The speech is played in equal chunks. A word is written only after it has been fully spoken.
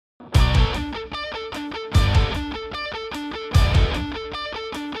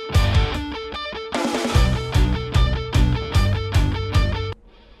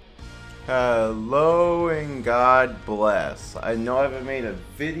Hello and God bless. I know I haven't made a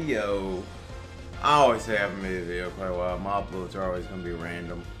video. I always say I haven't made a video quite a while. My uploads are always going to be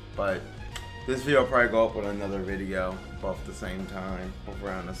random. But this video will probably go up with another video both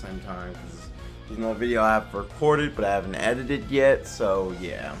around the same time. Because there's another video I have recorded but I haven't edited yet. So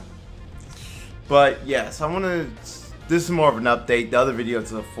yeah. But yes, this is more of an update. The other video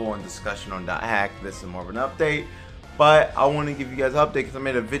is a full discussion on .hack. This is more of an update. But I want to give you guys an update because I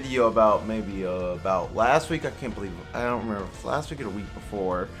made a video about about last week. I don't remember if it was last week or the week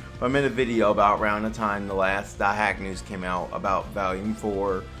before. But I made a video about around the time the last .hack news came out about Volume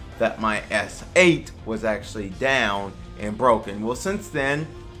 4 that my S8 was actually down and broken. Well, since then,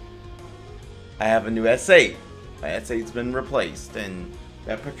 I have a new S8. My S8's been replaced, and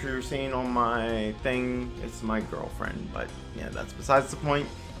that picture you're seeing on my thing, it's my girlfriend. But yeah, that's besides the point.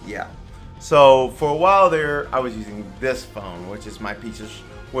 Yeah. So for a while there, I was using this phone, which is my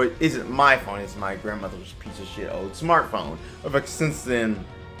what isn't my phone, it's my grandmother's piece of shit old smartphone. I've since then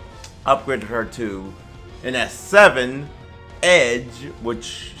upgraded her to an S7 Edge,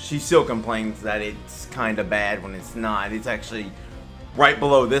 which she still complains that it's kind of bad when it's not. It's actually right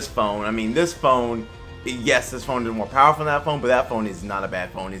below this phone. I mean, this phone, yes, this phone is more powerful than that phone, but that phone is not a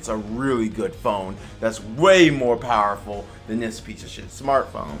bad phone. It's a really good phone that's way more powerful than this piece of shit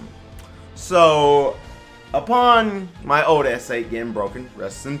smartphone. So, upon my old S8 getting broken,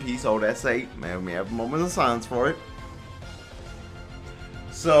 rest in peace, old S8. Man, we have a moment of silence for it.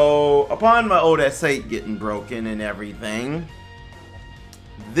 So, upon my old S8 getting broken and everything,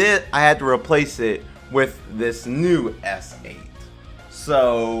 I had to replace it with this new S8.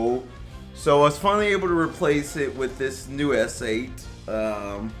 So I was finally able to replace it with this new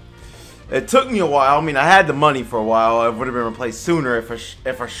S8. It took me a while. I mean, I had the money for a while. It would have been replaced sooner if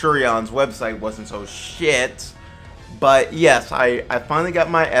Shurion's website wasn't so shit. But yes, I finally got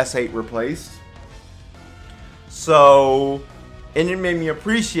my S8 replaced. So, and it made me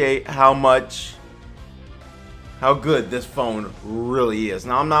appreciate how good this phone really is.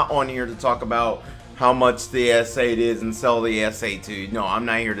 Now, I'm not on here to talk about how much the S8 is and sell the S8 to you. No, I'm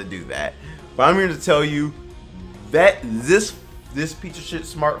not here to do that. But I'm here to tell you that this piece of shit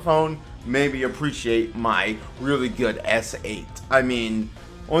smartphone made me appreciate my really good S8. I mean,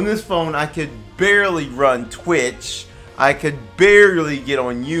 on this phone I could barely run Twitch, I could barely get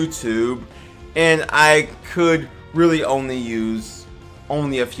on YouTube, and I could really only use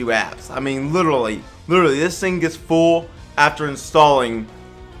a few apps. I mean, literally this thing gets full after installing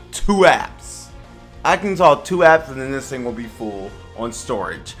 2 apps. I can install 2 apps and then this thing will be full on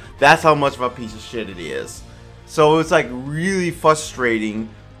storage. That's how much of a piece of shit it is. So it's like really frustrating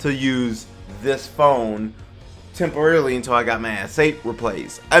to use this phone temporarily until I got my S8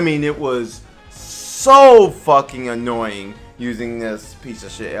 replaced. I mean, it was so fucking annoying using this piece of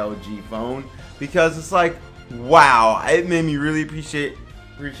shit LG phone because it's like, wow, it made me really appreciate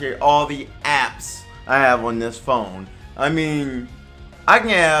all the apps I have on this phone. I mean, I can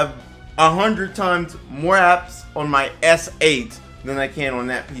have 100 times more apps on my S8 than I can on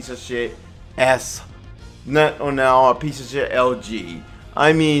that piece of shit not on now a piece of shit LG.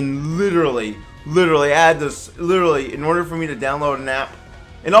 I mean, literally, I had this, in order for me to download an app,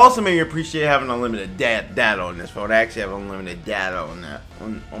 it also made me appreciate having unlimited data on this phone. I actually have unlimited data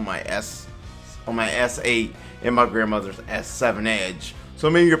on my S8 and my grandmother's S7 Edge. So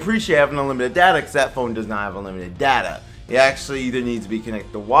it made me appreciate having unlimited data because that phone does not have unlimited data. It actually either needs to be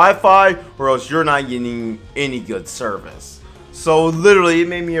connected to Wi-Fi or else you're not getting any good service. So literally, it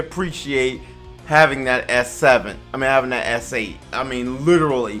made me appreciate having that having that S8. I mean,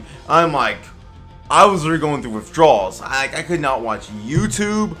 literally, I was really going through withdrawals. I could not watch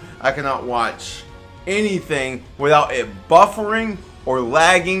YouTube. I could not watch anything without it buffering or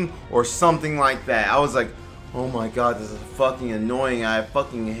lagging or something like that. I was like, oh my god, this is fucking annoying. I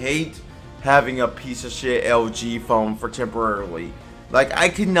fucking hate having a piece of shit LG phone for temporarily. Like, I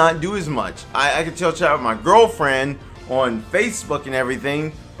could not do as much. I could chat with my girlfriend on Facebook and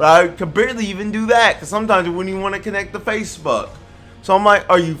everything, but I could barely even do that because sometimes I wouldn't even want to connect to Facebook. So I'm like,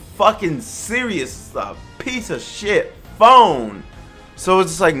 are you fucking serious? It's a piece of shit phone. So it's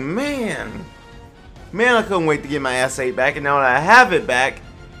just like, man, I couldn't wait to get my S8 back, and now that I have it back,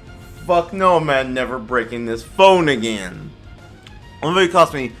 fuck no, man, never breaking this phone again. It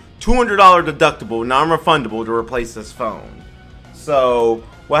cost me $200 deductible, non-refundable, to replace this phone. So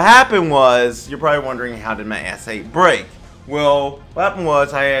what happened was, you're probably wondering, how did my S8 break? Well, what happened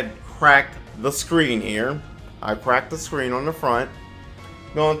was I had cracked the screen here. I cracked the screen on the front.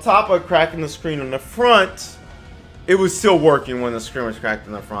 Now, on top of cracking the screen on the front, it was still working when the screen was cracked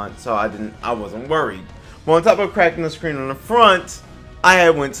in the front, so I wasn't worried. But on top of cracking the screen on the front, I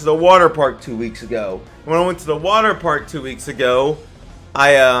went to the water park 2 weeks ago. When I went to the water park 2 weeks ago,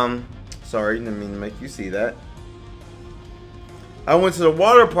 sorry, didn't mean to make you see that. I went to the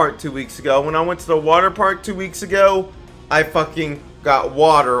water park 2 weeks ago. When I went to the water park 2 weeks ago, I fucking got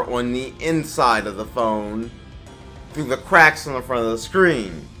water on the inside of the phone through the cracks on the front of the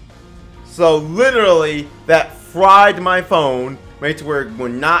screen. So literally, that fried my phone, made it to where it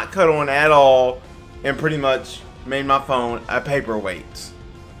would not cut on at all, and pretty much made my phone a paperweight.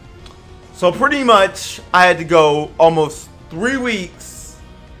 So pretty much, I had to go almost 3 weeks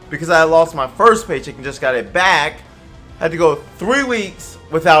because I had lost my first paycheck and just got it back. I had to go 3 weeks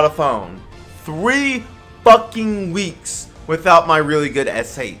without a phone. 3 fucking weeks without my really good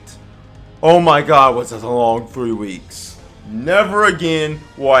S8. Oh my god, was that a long 3 weeks. Never again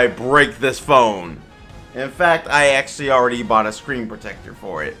will I break this phone. In fact, I actually already bought a screen protector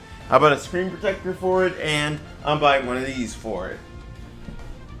for it. I bought a screen protector for it, and I'm buying one of these for it.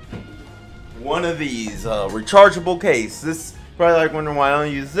 One of these, rechargeable case. This, probably like wondering why I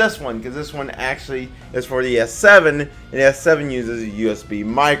don't use this one, because this one actually is for the S7, and the S7 uses a USB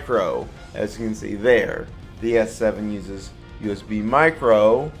micro, as you can see there. The S7 uses USB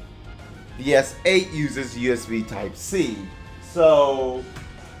micro. The S8 uses USB Type-C. So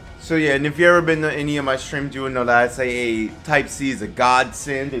yeah, and if you've ever been to any of my streams, you would know that I say a Type-C is a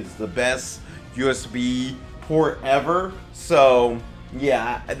godsend. It's the best USB port ever. So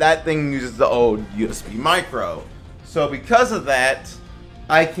yeah, that thing uses the old USB micro. So because of that,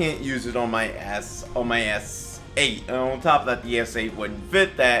 I can't use it on my S8. And on top of that, the S8 wouldn't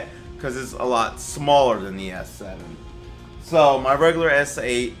fit that because it's a lot smaller than the S7. So my regular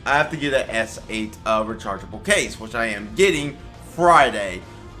S8, I have to get an S8 rechargeable case, which I am getting Friday.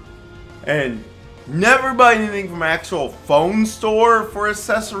 And never buy anything from an actual phone store for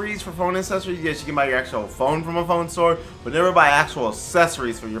accessories, for phone accessories. Yes, you can buy your actual phone from a phone store, but never buy actual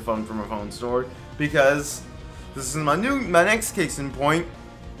accessories for your phone from a phone store, because this is my next case in point.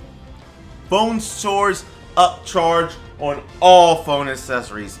 Phone stores upcharge on all phone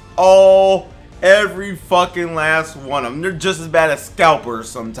accessories. Every fucking last one of them. They're just as bad as scalpers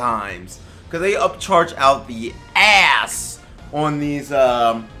sometimes, because they upcharge out the ass on these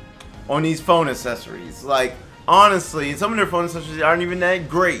phone accessories. Like, honestly, some of their phone accessories aren't even that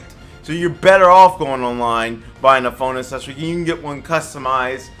great. So you're better off going online buying a phone accessory. You can get one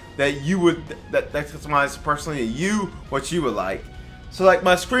customized that you would that's customized personally to you, what you would like. So like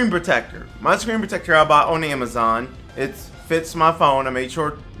my screen protector. My screen protector I bought on Amazon. It fits my phone. I made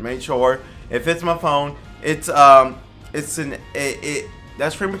sure it fits my phone. That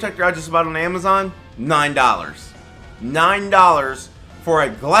screen protector I just bought on Amazon, $9. $9 for a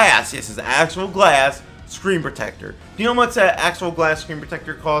glass. Yes, it's an actual glass screen protector. Do you know how much that actual glass screen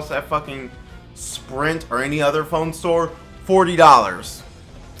protector costs at fucking Sprint or any other phone store? $40.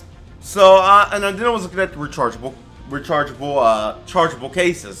 So and then I was looking at the chargeable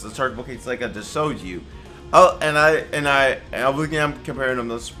cases. The chargeable cases like I just showed you. Oh, and I was looking at comparing them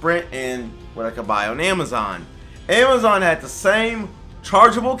to Sprint and what I could buy on Amazon. Amazon had the same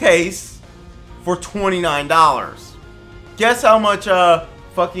chargeable case for $29. Guess how much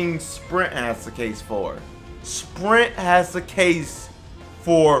fucking Sprint has the case for? Sprint has the case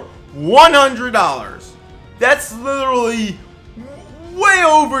for $100. That's literally way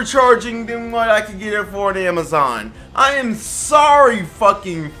overcharging than what I could get it for on Amazon. I am sorry,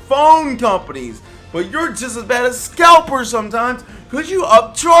 fucking phone companies, but you're just as bad as scalpers sometimes, because you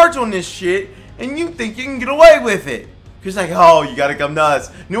upcharge on this shit and you think you can get away with it. Because like, oh, you gotta come to us.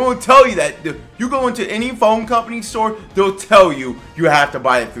 No one will tell you that. You go into any phone company store, they'll tell you you have to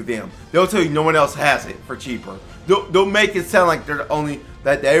buy it through them. They'll tell you no one else has it for cheaper. They'll make it sound like they're only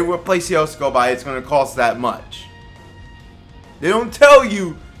that every place else go buy it's gonna cost that much. They don't tell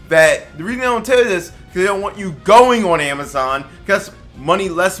you that. The reason they don't tell you this because they don't want you going on Amazon, because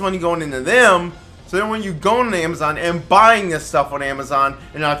less money going into them. So they don't want you going on Amazon and buying this stuff on Amazon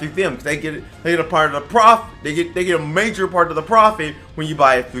and not through them, because they get a part of the profit. They get a major part of the profit when you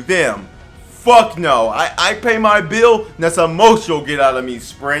buy it through them. Fuck no. I pay my bill, and that's the most you'll get out of me,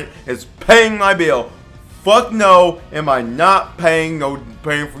 Sprint, is paying my bill. Fuck no, am I not paying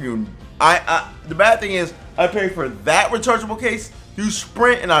for you. The bad thing is I pay for that rechargeable case through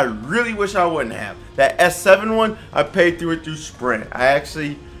Sprint, and I really wish I wouldn't have. That S7 one, I paid through it through Sprint. I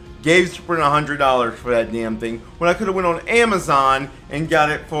actually gave Sprint $100 for that damn thing when I could have went on Amazon and got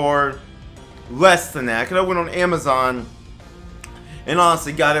it for less than that. I could have went on Amazon and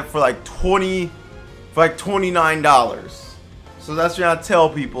honestly got it for like $29. So that's when I tell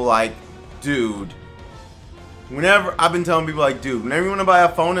people, like, dude, whenever I've been telling people, like, dude, whenever you want to buy a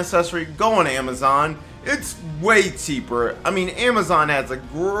phone accessory, go on Amazon It's way cheaper. I mean, Amazon has the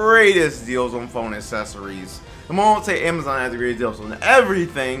greatest deals on phone accessories. I won't say Amazon has the greatest deals on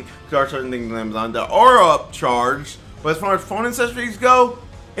everything, because there are certain things on Amazon that are upcharged. But as far as phone accessories go,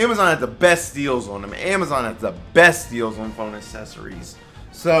 Amazon has the best deals on them. Amazon has the best deals on phone accessories.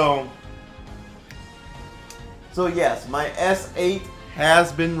 So yes, my S8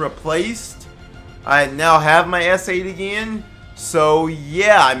 has been replaced. I now have my S8 again. So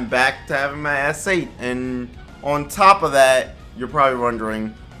yeah, I'm back to having my S8. And on top of that, you're probably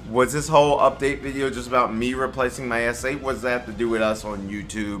wondering, was this whole update video just about me replacing my S8? What does that have to do with us on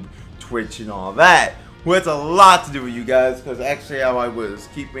YouTube, Twitch, and all that? Well, it's a lot to do with you guys, because actually how I was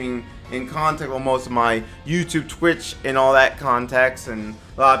keeping in contact with most of my YouTube, Twitch, and all that contacts, and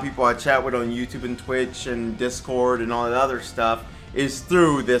a lot of people I chat with on YouTube and Twitch and Discord and all that other stuff, is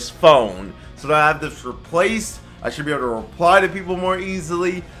through this phone. So that I have this replaced, I should be able to reply to people more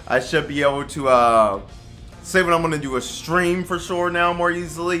easily. I should be able to say when I'm going to do a stream for sure now more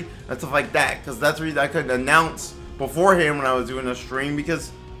easily, and stuff like that, because that's the reason I couldn't announce beforehand when I was doing a stream,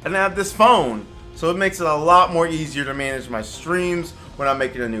 because I didn't have this phone. So it makes it a lot more easier to manage my streams when I'm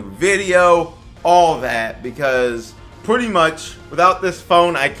making a new video, all that, because pretty much without this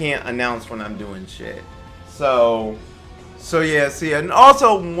phone I can't announce when I'm doing shit. So yeah, see, and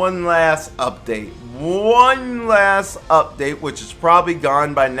also one last update, which is probably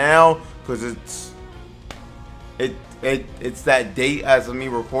gone by now, because it's that date as of me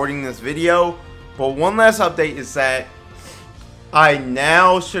recording this video. But one last update is that I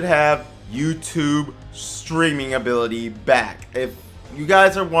now should have YouTube streaming ability back. If you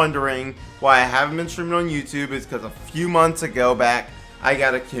guys are wondering why I haven't been streaming on YouTube, it's because a few months ago back I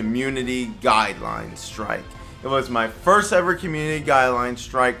got a community guideline strike. It was my first ever community guideline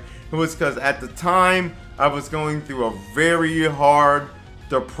strike. It was because at the time I was going through a very hard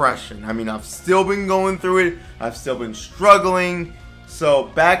depression. I mean, I've still been going through it. I've still been struggling. So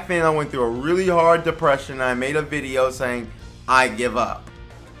back then I went through a really hard depression. I made a video saying I give up.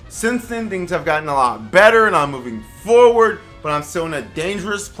 Since then, things have gotten a lot better and I'm moving forward, but I'm still in a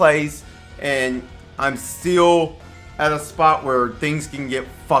dangerous place and I'm still at a spot where things can get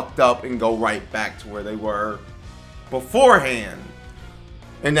fucked up and go right back to where they were beforehand.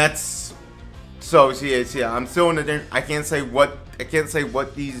 And that's so yeah, I'm still in a I can't say what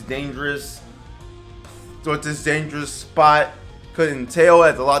this dangerous spot could entail.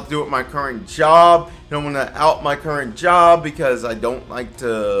 It has a lot to do with my current job. I don't want to out my current job because I don't like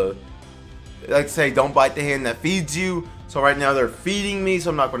to, say, don't bite the hand that feeds you. So right now they're feeding me, so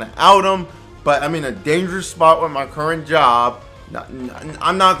I'm not going to out them. But I'm in a dangerous spot with my current job.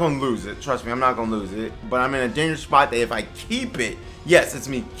 I'm not going to lose it. Trust me, I'm not going to lose it. But I'm in a dangerous spot that if I keep it, yes, it's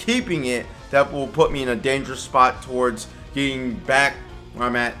me keeping it, that will put me in a dangerous spot towards getting back where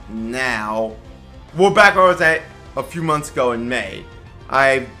I'm at now. Well, back where I was at a few months ago in May.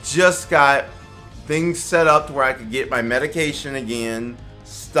 I've just got things set up to where I could get my medication again,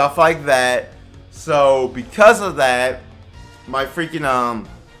 stuff like that. So because of that, my freaking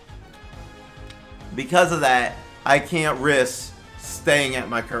because of that, I can't risk staying at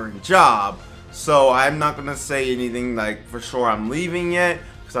my current job. So I'm not gonna say anything like for sure I'm leaving yet,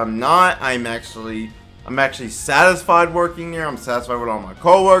 because I'm not. I'm actually satisfied working there. I'm satisfied with all my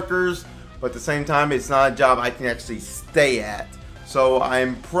coworkers. But at the same time, it's not a job I can actually stay at. So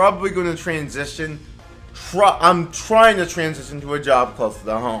I'm probably going to transition. I'm trying to transition to a job close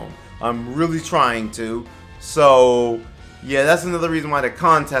to home. I'm really trying to. So yeah, that's another reason why the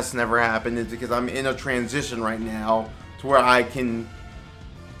contest never happened, is because I'm in a transition right now to where I can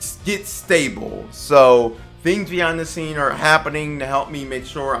get stable. So things behind the scene are happening to help me make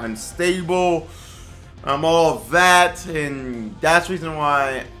sure I'm stable. All of that, and that's the reason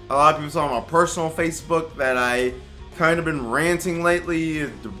why a lot of people saw on my personal Facebook that I kind of been ranting lately.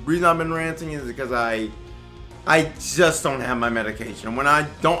 The reason I've been ranting is because I just don't have my medication. When I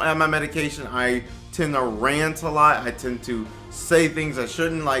don't have my medication, I tend to rant a lot. I tend to say things I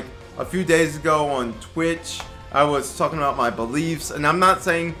shouldn't. Like a few days ago on Twitch, I was talking about my beliefs, and I'm not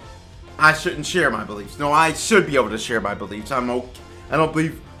saying I shouldn't share my beliefs. No, I should be able to share my beliefs. I don't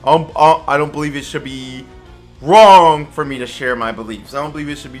believe it should be wrong for me to share my beliefs. I don't believe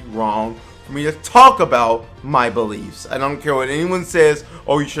it should be wrong for me to talk about my beliefs. I don't care what anyone says.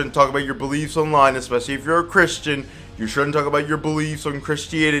 Oh, you shouldn't talk about your beliefs online, especially if you're a Christian. You shouldn't talk about your beliefs on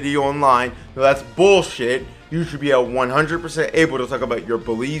Christianity online. No, that's bullshit. You should be 100% able to talk about your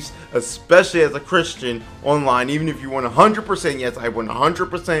beliefs, especially as a Christian online. Even if you want 100%, yes, I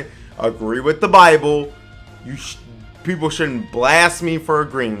 100% agree with the Bible. People shouldn't blast me for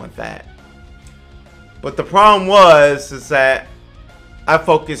agreeing with that. But the problem is that I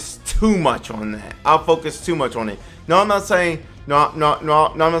focus too much on that. I'll focus too much on it. No, I'm not saying I'm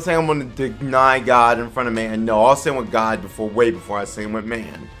going to deny God in front of man. No, I'll sin with God way before I sin with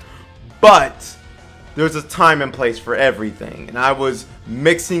man. But there's a time and place for everything, and I was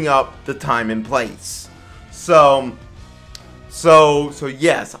mixing up the time and place. So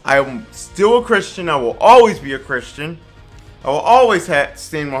yes, I'm still a Christian. I will always be a Christian. I will always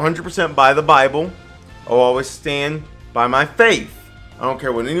stand 100% by the Bible. I will always stand by my faith. I don't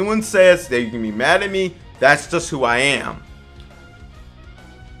care what anyone says. They can be mad at me. That's just who I am.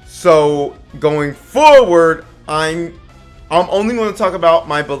 So going forward, I'm only going to talk about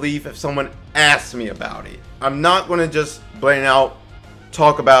my belief if someone asks me about it. I'm not going to just blame out,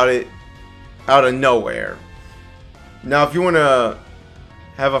 talk about it out of nowhere. Now, if you want to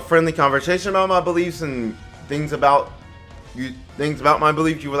have a friendly conversation about my beliefs and things about my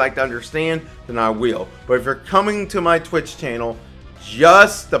beliefs you would like to understand, then I will. But if you're coming to my Twitch channel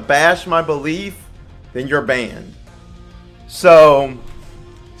just to bash my belief, then you're banned. Yes.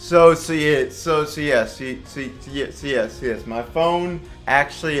 My phone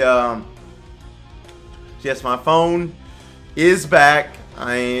actually, yes, my phone is back.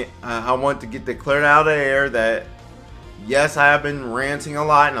 I want to get declared out of air that yes, I have been ranting a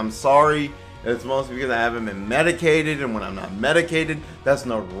lot, and I'm sorry. It's mostly because I haven't been medicated, and when I'm not medicated, that's when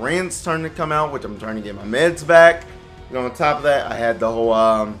the rants starting to come out, which I'm trying to get my meds back. And on top of that, I had the whole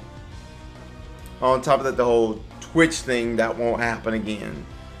the whole Twitch thing that won't happen again.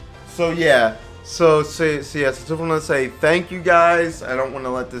 So yeah, yes, I just want to say thank you guys. I don't want to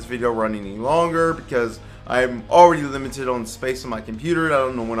let this video run any longer because I'm already limited on space on my computer. I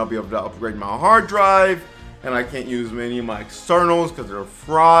don't know when I'll be able to upgrade my hard drive, and I can't use many of my externals because they're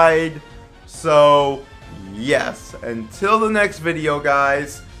fried. So yes, until the next video,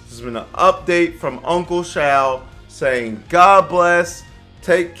 guys, this has been an update from UncleShal saying God bless,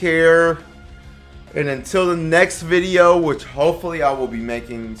 take care. And until the next video, which hopefully I will be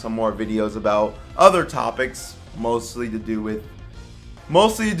making some more videos about other topics, mostly to do with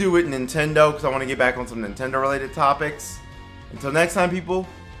Nintendo, because I want to get back on some Nintendo related topics. Until next time, people,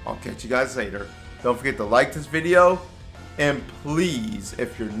 I'll catch you guys later. Don't forget to like this video, and please,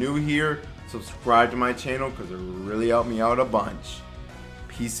 if you're new here, subscribe to my channel because it really helped me out a bunch.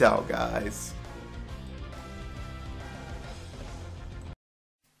 Peace out, guys.